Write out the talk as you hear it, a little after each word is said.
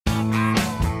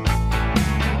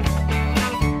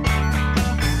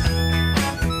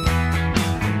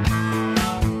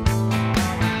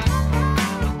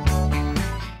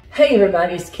Hey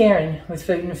everybody, it's Karen with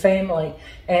Food and Family,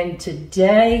 and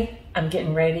today I'm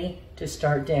getting ready to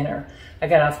start dinner. I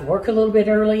got off work a little bit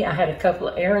early. I had a couple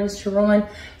of errands to run.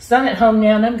 So I'm at home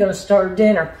now and I'm going to start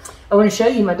dinner. I want to show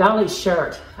you my Dolly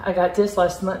shirt. I got this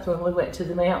last month when we went to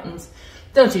the mountains.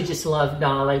 Don't you just love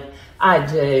Dolly? I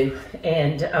do.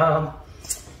 And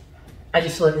I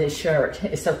just love this shirt.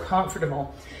 It's so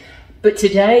comfortable. But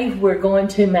today we're going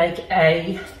to make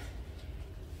a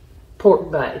pork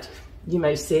butt. You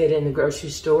may see it in the grocery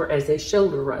store as a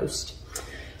shoulder roast.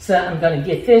 So I'm going to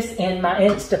get this in my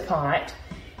Instapot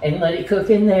and let it cook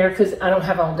in there because I don't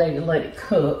have all day to let it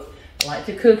cook. I like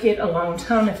to cook it a long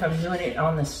time if I'm doing it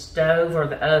on the stove or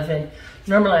the oven.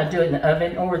 Normally I do it in the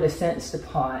oven or this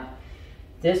Instapot.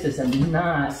 This is a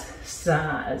nice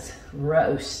size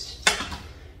roast.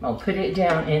 I'm going to put it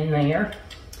down in there.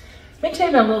 Let me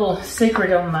tell you a little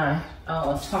secret on my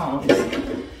tongs.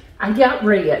 I got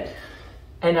red.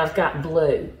 And I've got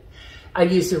blue. I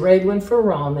use the red one for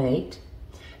raw meat.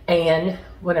 And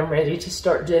when I'm ready to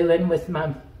start doing with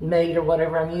my meat or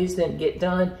whatever I'm using, get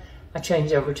done, I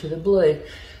change over to the blue.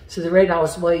 So the red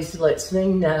always lets me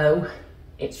know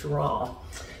it's raw.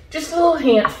 Just a little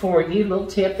hint for you, a little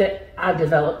tip that I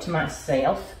developed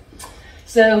myself.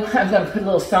 So I'm gonna put a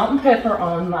little salt and pepper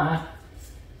on my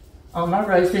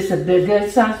roast. This is a good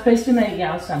size piece of meat,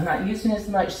 y'all, so I'm not using as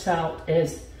much salt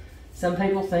as some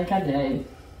people think I do,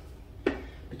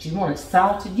 but you want it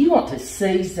salted. You want to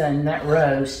season that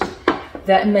roast,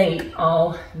 that meat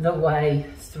all the way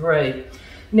through.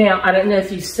 Now, I don't know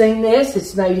if you've seen this.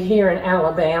 It's made here in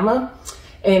Alabama,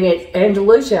 and it's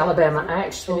Andalusia, Alabama,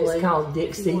 actually. It's called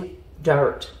Dixie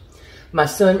Dirt. My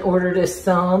son ordered us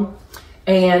some,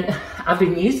 and I've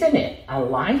been using it. I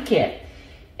like it,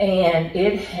 and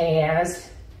it has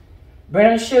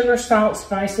brown sugar, salt,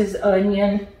 spices,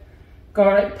 onion,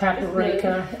 garlic,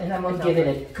 paprika, and I'm gonna give it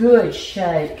a good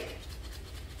shake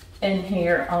in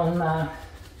here on my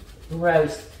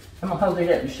roast. I'm gonna hold it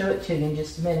up and show it to you in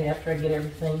just a minute after I get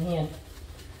everything in.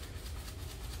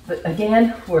 But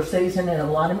again, we're seasoning a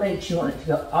lot of meat. You want it to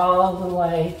go all the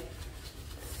way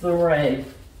through.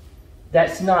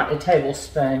 That's not a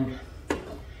tablespoon.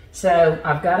 So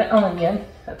I've got an onion,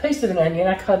 a piece of an onion.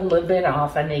 I cut a little bit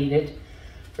off I needed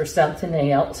for something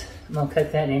else. I'm gonna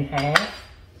cut that in half.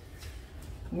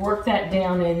 Work that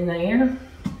down in there.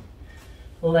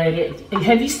 Let it,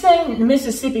 have you seen the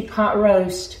Mississippi pot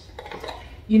roast?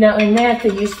 You know, in that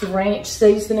they use the ranch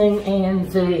seasoning and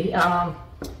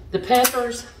the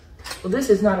peppers. Well, this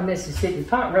is not a Mississippi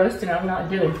pot roast, and I'm not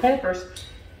doing peppers.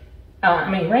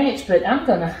 Ranch, but I'm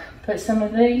gonna put some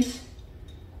of these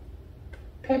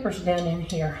peppers down in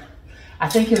here. I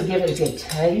think it'll give it a good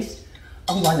taste.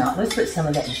 Oh, why not? Let's put some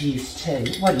of that juice too.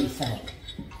 What do you think?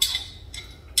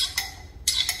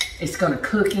 It's gonna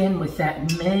cook in with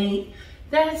that meat.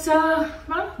 That's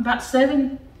about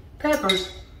 7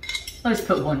 peppers. Let's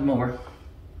put one more.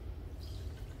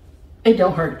 It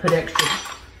don't hurt to put extra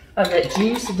of that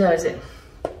juice, does it?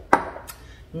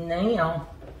 Now,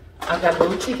 I've got a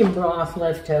little chicken broth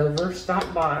left over,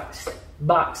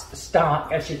 box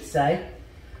stock, I should say.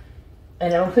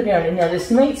 And I'll put it on. Now this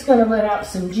meat's gonna let out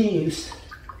some juice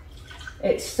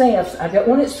itself. I don't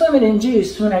want it swimming in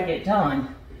juice when I get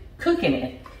done cooking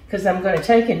it, because I'm going to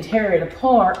take and tear it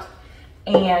apart,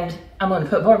 and I'm going to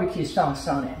put barbecue sauce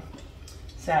on it.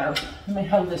 So let me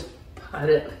hold this pot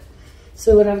up.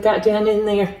 So what I've got down in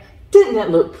there, didn't that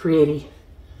look pretty?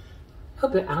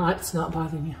 Hope that light's not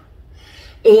bothering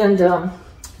you. And I'm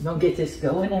going to get this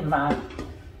going in my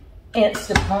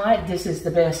Instapot. This is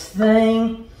the best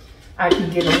thing. I can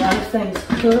get a lot of things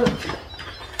cooked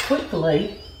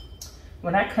quickly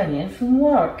when I come in from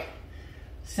work.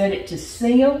 Set it to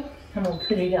seal. I'm gonna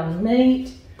put it on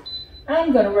meat.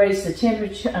 I'm gonna raise the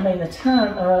temperature, the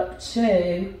time up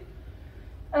to,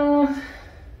 I'm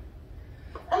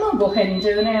gonna go ahead and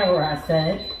do an hour, I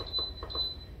think.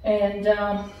 And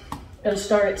it'll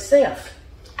start itself.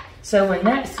 So when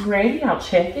that's ready, I'll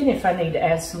check it. If I need to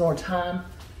add some more time,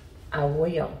 I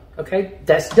will. Okay,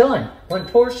 that's done, one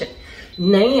portion.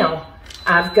 Now,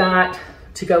 I've got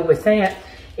to go with that.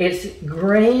 It's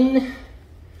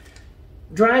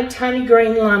dried tiny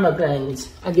green lima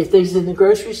beans. I get these in the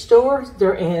grocery store.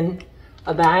 They're in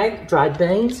a bag, dried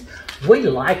beans. We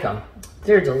like them.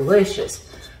 They're delicious.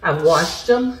 I've washed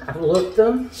them, I've looked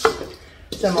them. So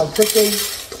I'm gonna put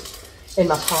these in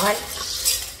my pot.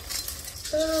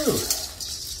 Ooh.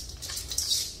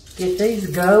 Get these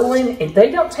going. And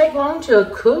they don't take long to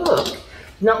cook.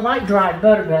 Not like dried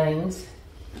butter beans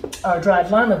or dried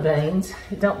lima beans.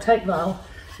 It don't take long.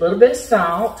 A little bit of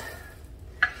salt.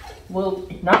 Well,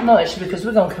 not much because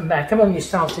we're gonna come back. I'm gonna use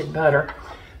salted butter,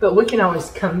 but we can always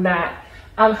come back.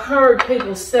 I've heard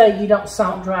people say you don't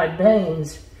salt dried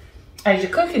beans. As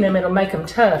you're cooking them, it'll make them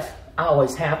tough. I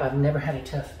always have. I've never had a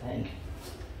tough bean.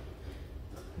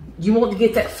 You want to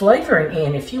get that flavoring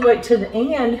in. If you wait to the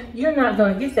end, you're not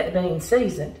going to get that bean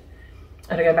seasoned.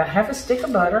 And I got about half a stick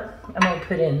of butter I'm going to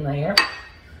put in there.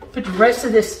 Put the rest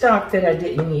of this stock that I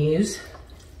didn't use.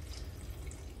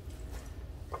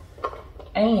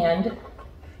 And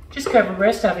just cover the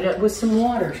rest of it up with some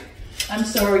water. I'm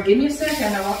sorry, give me a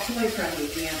second. I walked away from you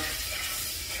again.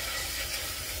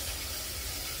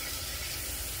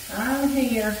 I'm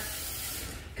here.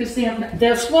 Because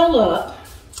they'll swell up.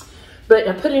 But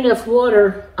I put enough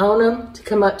water on them to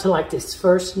come up to like this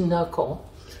first knuckle.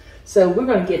 So we're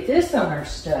going to get this on our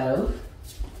stove.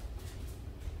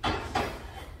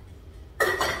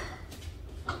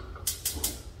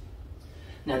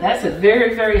 Now that's a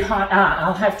very, very hot eye.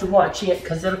 I'll have to watch it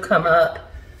because it'll come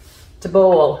up to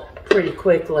boil pretty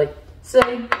quickly. See,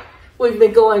 we've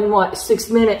been going, what, 6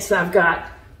 minutes. I've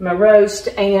got my roast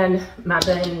and my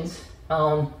beans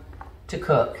on to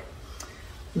cook.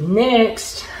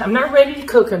 Next, I'm not ready to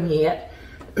cook them yet.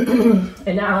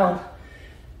 And I'll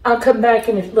come back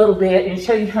in a little bit and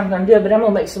show you how I'm going to do it, but I'm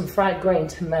going to make some fried green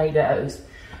tomatoes.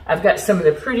 I've got some of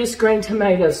the prettiest green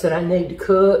tomatoes that I need to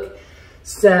cook.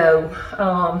 So,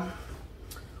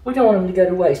 we don't want them to go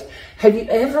to waste. Have you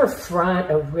ever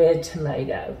fried a red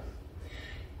tomato?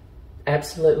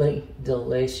 Absolutely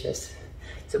delicious.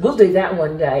 So we'll do that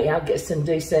one day. I'll get some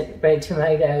decent red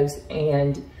tomatoes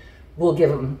and we'll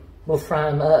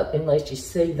fry them up and let you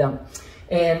see them.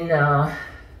 And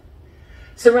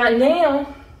so right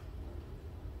now,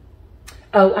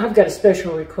 oh, I've got a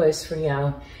special request for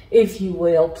y'all. If you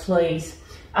will, please.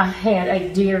 I had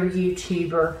a dear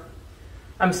YouTuber,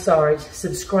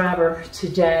 subscriber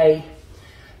today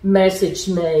message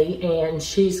me, and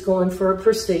she's going for a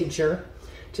procedure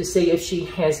to see if she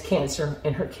has cancer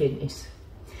in her kidneys.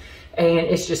 And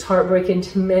it's just heartbreaking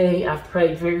to me. I've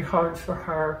prayed very hard for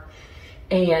her,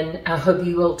 and I hope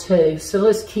you will too. So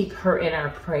let's keep her in our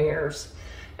prayers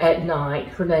at night.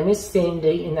 Her name is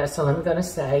Cindy, and that's all I'm going to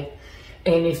say.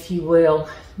 And if you will,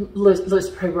 let's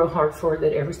pray real hard for her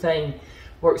that everything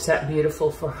works out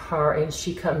beautiful for her and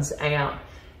she comes out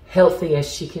healthy as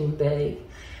she can be.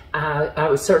 I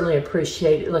would certainly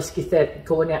appreciate it. Let's get that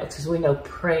going out because we know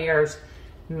prayers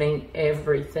mean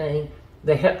everything.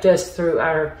 They helped us through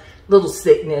our little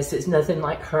sickness. It's nothing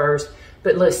like hers,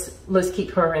 but let's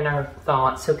keep her in our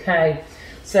thoughts, okay?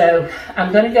 So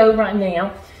I'm going to go right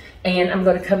now, and I'm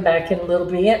going to come back in a little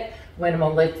bit when I'm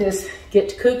going to let this get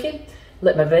to cooking,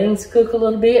 let my beans cook a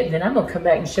little bit, and then I'm going to come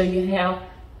back and show you how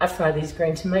I fry these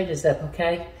green tomatoes up,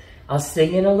 okay? I'll see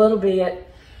you in a little bit.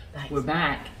 We're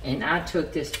back, and I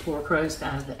took this pork roast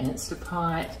out of the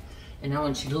Instapot, and I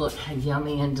want you to look how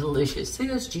yummy and delicious. See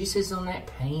those juices on that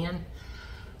pan?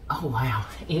 Oh, wow.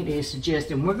 It is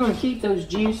just, and we're going to keep those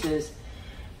juices.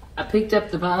 I picked up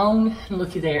the bone, and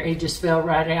looky there. It just fell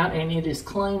right out, and it is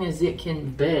clean as it can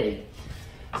be.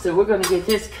 So we're going to get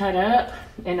this cut up,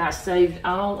 and I saved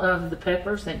all of the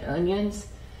peppers and onions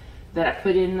that I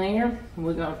put in there. And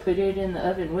we're going to put it in the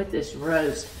oven with this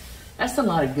roast. That's a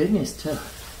lot of goodness to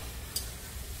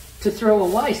throw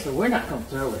away, so we're not going to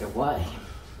throw it away.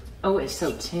 Oh, it's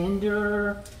so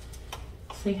tender.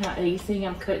 See how easy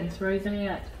I'm cutting through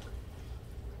that?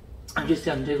 I'm just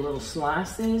going to do little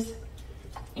slices,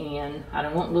 and I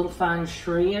don't want little fine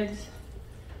shreds.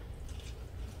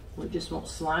 We just want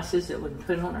slices that we can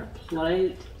put on our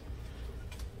plate.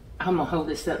 I'm going to hold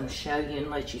this up and show you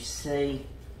and let you see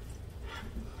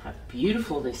how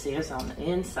beautiful this is on the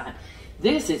inside.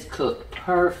 This is cooked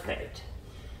perfect.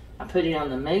 I put it on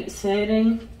the meat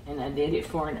setting, and I did it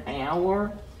for an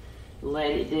hour. Let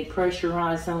it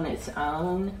depressurize on its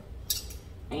own,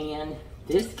 and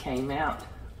this came out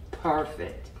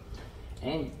perfect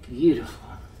and beautiful.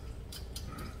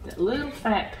 That little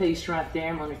fat piece right there,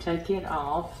 I'm going to take it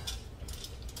off.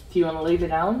 If you want to leave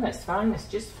it on, that's fine. It's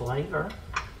just flavor.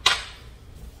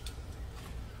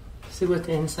 See what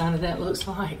the inside of that looks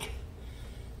like?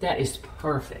 That is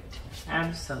perfect.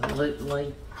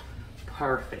 Absolutely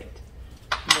perfect.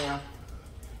 Now,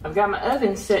 I've got my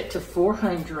oven set to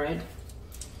 400,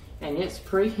 and it's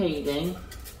preheating.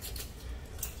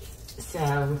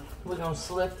 So we're going to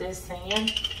slip this in.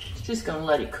 Just going to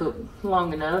let it cook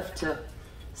long enough to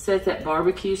set that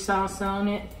barbecue sauce on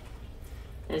it.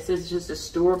 This is just a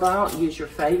store-bought. Use your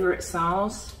favorite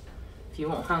sauce. If you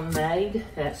want homemade,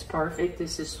 that's perfect.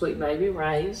 This is Sweet Baby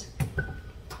Ray's.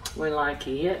 We like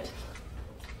it.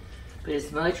 But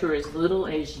as much or as little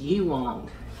as you want.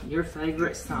 Your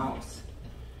favorite sauce.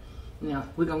 Now,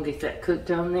 we're gonna get that cooked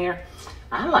on there.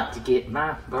 I like to get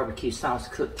my barbecue sauce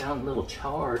cooked on a little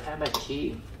charred. How about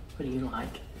you? What do you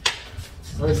like?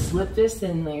 So let's slip this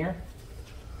in there.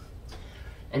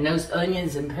 And those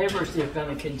onions and peppers, they're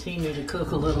gonna continue to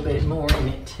cook a little bit more in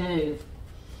it too.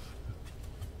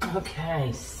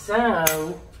 Okay,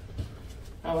 so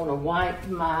I wanna wipe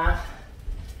my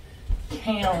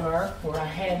counter where I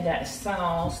had that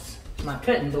sauce, my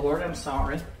cutting board, I'm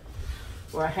sorry,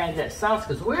 where I had that sauce,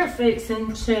 because we're going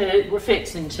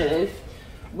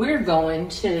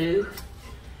to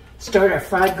start our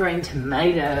fried green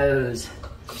tomatoes.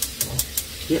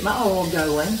 Get my oil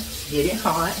going, get it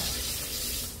hot.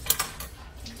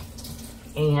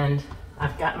 And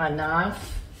I've got my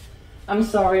knife. I'm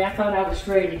sorry, I thought I was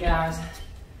ready, guys.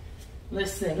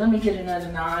 Let's see, let me get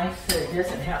another knife that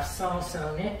doesn't have sauce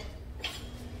on it.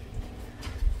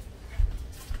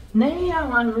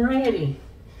 Now I'm ready.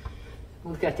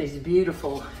 We've got these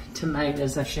beautiful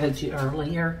tomatoes I showed you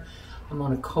earlier. I'm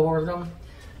gonna core them,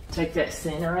 take that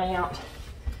center out.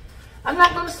 I'm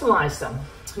not gonna slice them.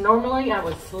 Normally I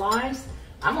would slice.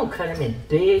 I'm gonna cut them in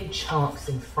big chunks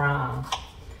and fry them.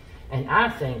 And I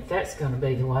think that's gonna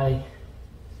be the way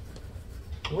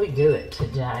we do it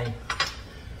today.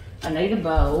 I need a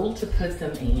bowl to put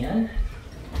them in.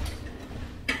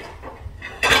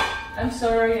 I'm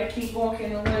sorry, I keep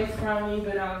walking away from you,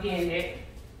 but I'll get it.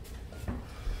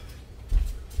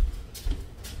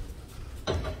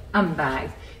 I'm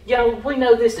back. Yo, we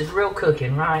know this is real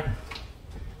cooking, right?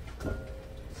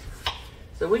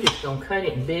 So we're just gonna cut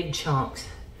it in big chunks.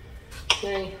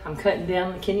 See, I'm cutting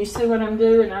down. Can you see what I'm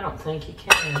doing? I don't think you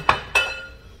can.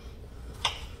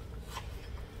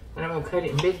 And I'm gonna cut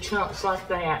it in big chunks like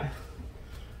that.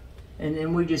 And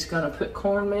then we're just gonna put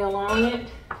cornmeal on it.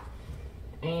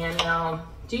 And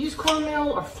do you use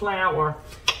cornmeal or flour?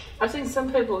 I've seen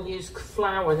some people use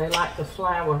flour. They like the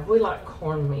flour. We like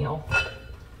cornmeal.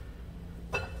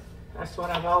 That's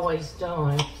what I've always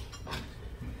done.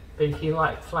 But if you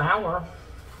like flour,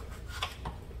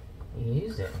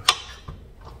 use it.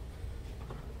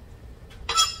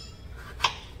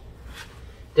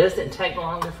 Doesn't take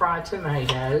long to fry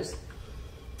tomatoes.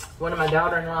 One of my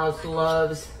daughter-in-laws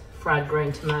loves fried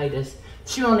green tomatoes.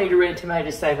 She won't eat a red tomato,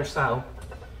 save her soul.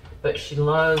 But she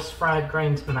loves fried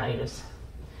green tomatoes.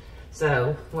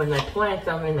 So when they plant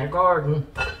them in their garden,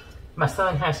 my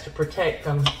son has to protect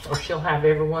them, or she'll have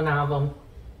every one of them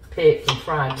picked and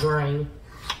fried green.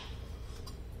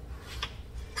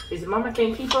 He said, Mama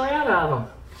can't keep her out of them.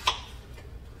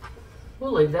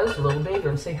 We'll leave those a little bigger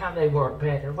and see how they work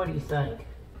better. What do you think?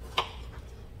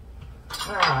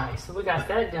 All right, so we got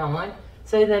that done.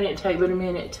 Say that didn't take but a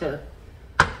minute to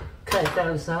cut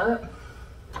those up.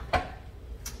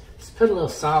 Let's put a little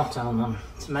salt on them.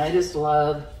 Tomatoes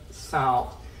love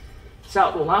salt.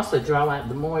 Salt will also draw out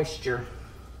the moisture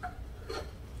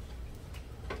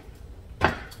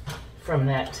from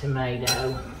that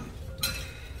tomato.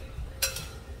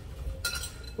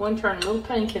 One turned a little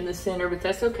pink in the center, but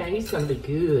that's okay. He's gonna be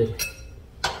good.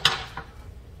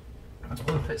 I'm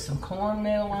gonna put some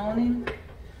cornmeal on him.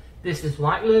 This is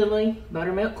White Lily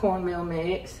buttermilk cornmeal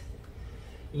mix.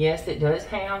 Yes, it does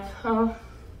have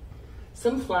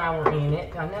some flour in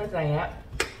it. I know that.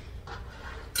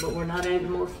 But we're not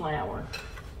adding more flour.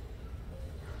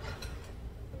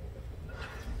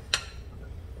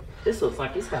 This looks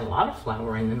like it's got a lot of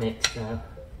flour in the mix though.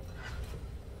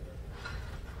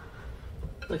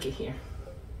 Look at here.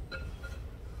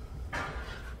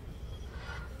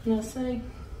 Now see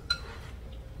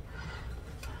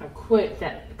how quick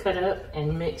that cut up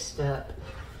and mixed up.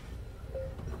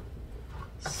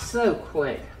 So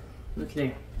quick. Look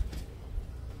there.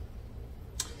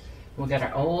 We got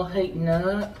our oil heating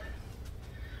up.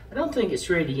 I don't think it's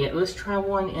ready yet. Let's try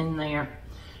one in there.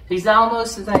 He's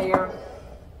almost there.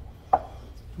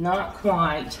 Not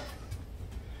quite.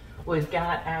 We've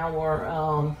got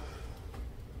our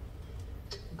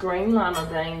green lima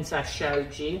beans I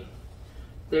showed you.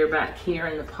 They're back here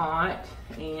in the pot,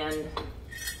 and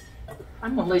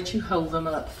I'm gonna let you hold them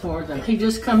up for them. He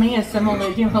just come in, so I'm gonna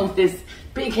let him hold this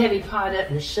big heavy pot up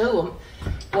and show them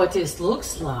what this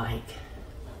looks like.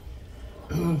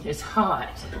 It's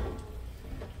hot.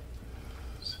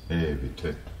 It's heavy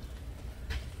too.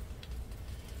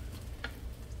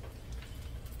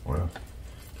 Well,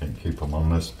 can't keep them on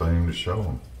this spoon to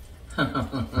show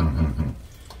them.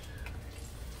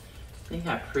 See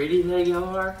how pretty they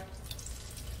are?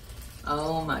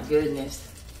 Oh my goodness.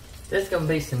 There's gonna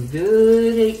be some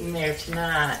good eating there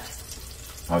tonight.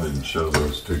 I didn't show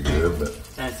those too good, but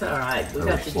that's all right. We they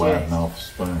got were the sliding gist. off the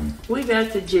spoon. We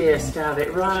got the gist of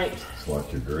it, right? It's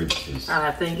like your grease is.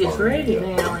 I think it's ready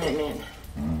now, isn't it?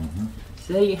 Mm-hmm.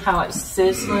 See how it's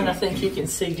sizzling? I think you can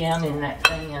see down in that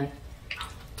pan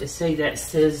to see that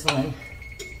sizzling.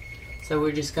 So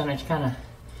we're just gonna kind of,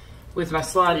 with my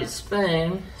slotted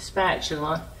spoon,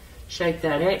 spatula, shake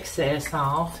that excess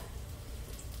off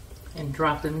and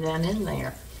drop them down in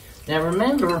there. Now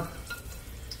remember,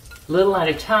 little at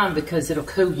a time because it'll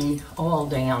cool your oil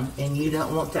down, and you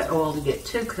don't want that oil to get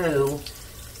too cool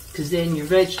because then your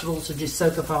vegetables will just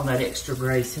soak up all that extra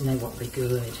grease and they won't be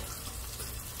good.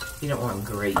 You don't want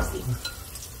them greasy.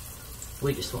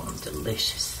 We just want them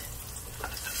delicious.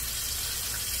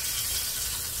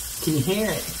 Can you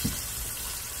hear it?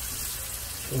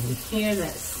 Can you hear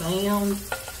that sound?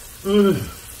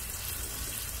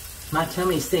 My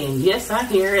tummy's saying, yes, I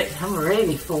hear it. I'm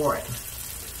ready for it.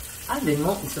 I've been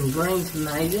wanting some green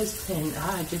tomatoes and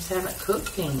I just haven't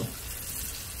cooked any.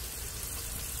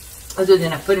 Other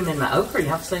than I put them in my okra.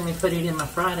 Y'all seen me put it in my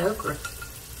fried okra.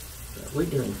 But we're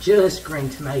doing just green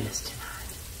tomatoes tonight.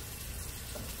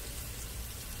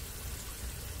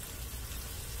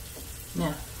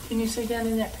 Now, can you see down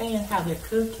in that pan how they're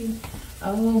cooking?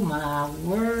 Oh my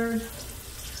word.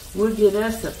 We'll get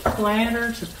us a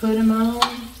platter to put them on.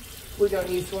 We're going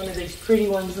to use one of these pretty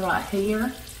ones right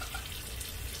here.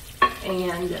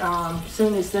 And as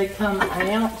soon as they come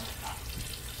out,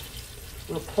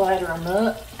 we'll platter them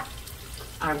up.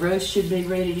 Our roast should be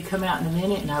ready to come out in a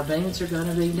minute, and our beans are going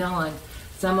to be done.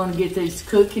 So I'm going to get these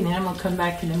cooking, and I'm going to come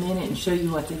back in a minute and show you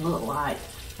what they look like.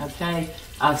 Okay?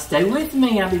 Stay with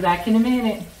me. I'll be back in a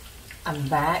minute. I'm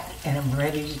back, and I'm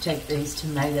ready to take these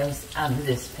tomatoes out of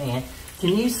this pan.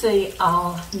 Can you see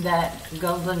all that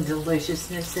golden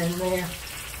deliciousness in there?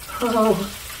 Oh,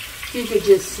 you could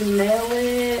just smell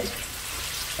it.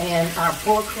 And our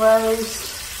pork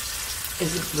roast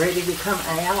is ready to come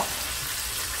out.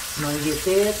 I'm going to get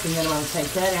this, and then I'm going to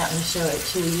take that out and show it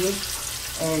to you.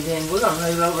 And then we're going to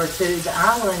move over to the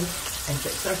island and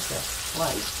fix ourselves a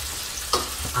plate.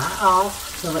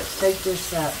 So let's take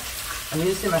this up. I'm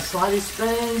using my slotted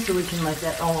spoon so we can let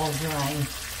that oil drain.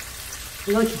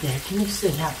 Look at that. Can you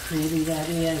see how pretty that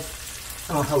is?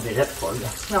 I'm going to hold it up for you.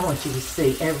 I want you to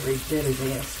see every bit of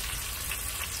this.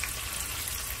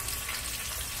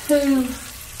 Who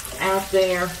out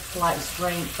there likes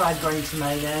fried green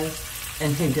tomatoes,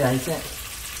 and who doesn't?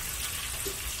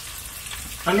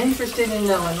 I'm interested in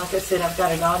knowing. Like I said, I've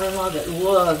got a daughter-in-law that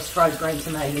loves fried green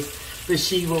tomatoes, but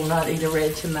she will not eat a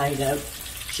red tomato.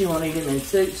 She won't eat them in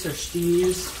soups or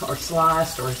stews or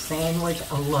sliced or a sandwich.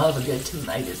 I love a good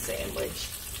tomato sandwich.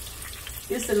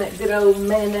 Get some that good old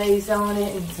mayonnaise on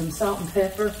it and some salt and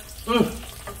pepper.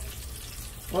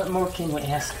 What more can we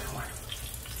ask for?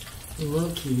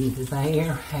 Looky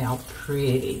there, how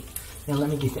pretty. Now let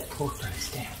me get that pork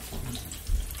roast down.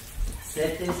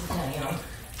 Set this down.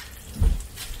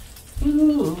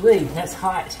 Ooh, that's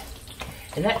hot.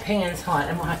 And that pan's hot.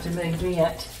 I'm gonna have to move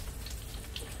it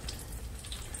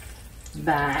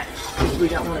back. We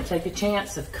don't want to take a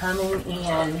chance of coming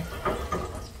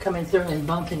through and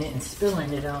bumping it and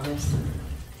spilling it on us.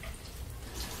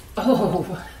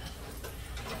 Oh.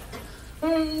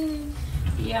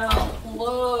 Y'all,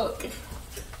 look.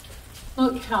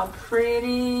 Look how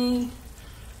pretty.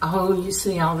 Oh, you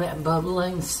see all that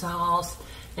bubbling sauce,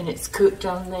 and it's cooked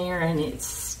on there, and it's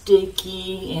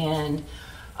sticky, and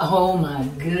oh my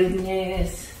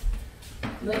goodness.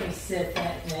 Let me set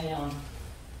that down.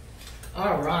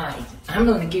 All right, I'm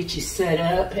going to get you set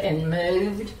up and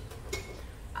moved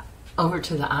over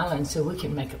to the island so we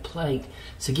can make a plate.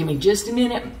 So give me just a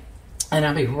minute, and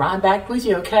I'll be right back with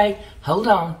you, okay? Hold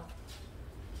on.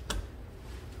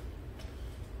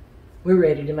 We're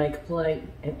ready to make a plate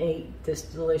and eat this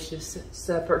delicious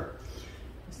supper.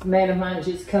 This man of mine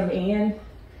just come in.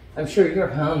 I'm sure you're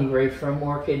hungry from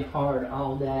working hard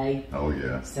all day. Oh,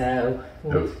 yeah. So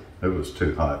it was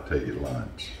too hot to eat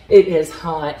lunch. It is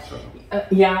hot. So.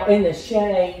 Yeah, in the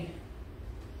shade,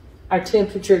 our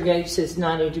temperature gauge says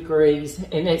 90 degrees,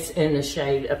 and it's in the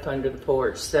shade up under the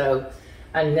porch. So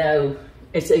I know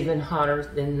it's even hotter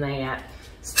than that.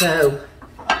 So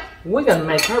we're going to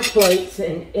make our plates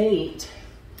and eat.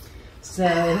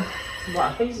 So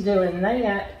while he's doing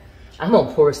that, I'm going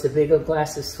to pour us a big old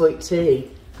glass of sweet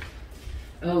tea.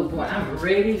 Oh boy, I'm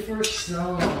ready for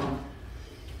some.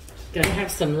 Gonna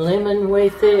have some lemon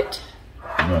with it.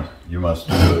 You must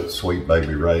have put Sweet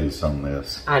Baby Ray's on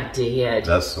this. I did.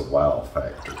 That's the wow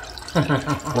factor.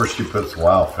 Of course, she puts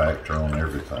wow factor on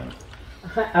everything.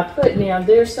 I put now,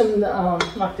 there's some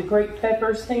like the great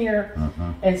peppers here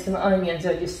and some onions.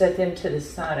 I just set them to the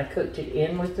side. I cooked it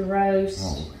in with the roast.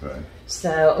 Oh, okay.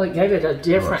 So it gave it a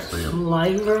different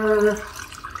flavor.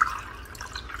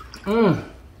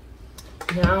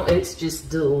 No, it's just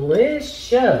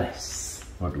delicious.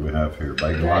 What do we have here?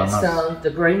 Baby That's llamas?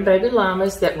 the green baby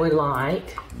llamas that we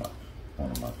like. One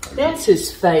of my favorites. That's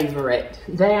his favorite.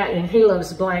 That, and he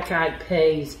loves black-eyed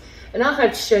peas. And I'll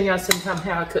have to show y'all sometime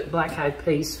how I cook black-eyed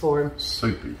peas for him.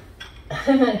 Soupy.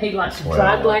 He likes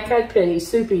dried black-eyed peas,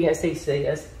 soupy as he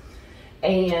says.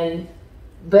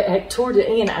 But toward the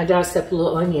end, I diced up a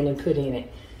little onion and put in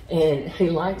it. And he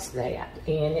likes that.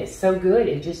 And it's so good.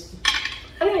 It just,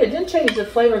 I don't know, it doesn't change the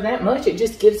flavor that much. It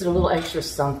just gives it a little extra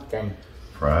something.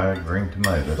 Fried green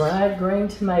tomatoes. Fried green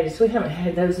tomatoes. We haven't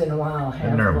had those in a while, have we?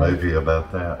 Isn't there a movie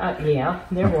about that? Yeah,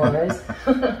 there was.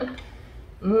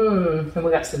 And we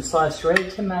got some sliced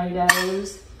red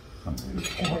tomatoes.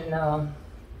 And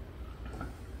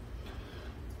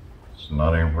it's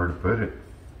not anywhere to put it.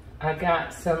 I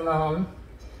got some,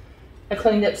 I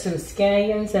cleaned up some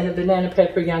scallions and a banana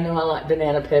pepper. Y'all know I like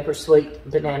banana pepper, sweet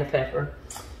banana pepper.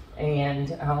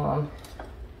 And,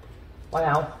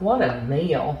 wow, what a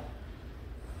meal.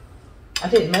 I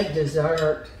didn't make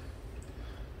dessert.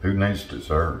 Who needs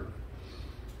dessert?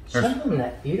 Show them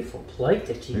that beautiful plate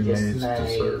that you just made. Who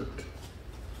needs dessert?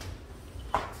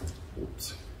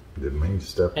 Oops. Didn't mean to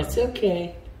step on it. That's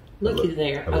okay. Looky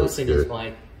there. Oh, see this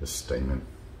way. It's steaming.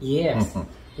 Yes.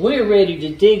 We're ready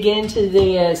to dig into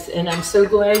this, and I'm so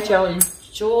glad y'all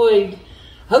enjoyed.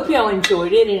 Hope y'all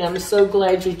enjoyed it, and I'm so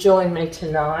glad you joined me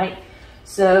tonight.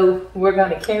 So we're going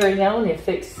to carry on and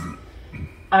fix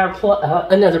our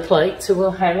another plate, so we'll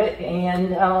have it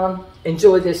and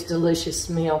enjoy this delicious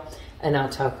meal. And I'll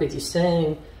talk with you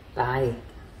soon. Bye.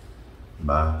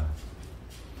 Bye.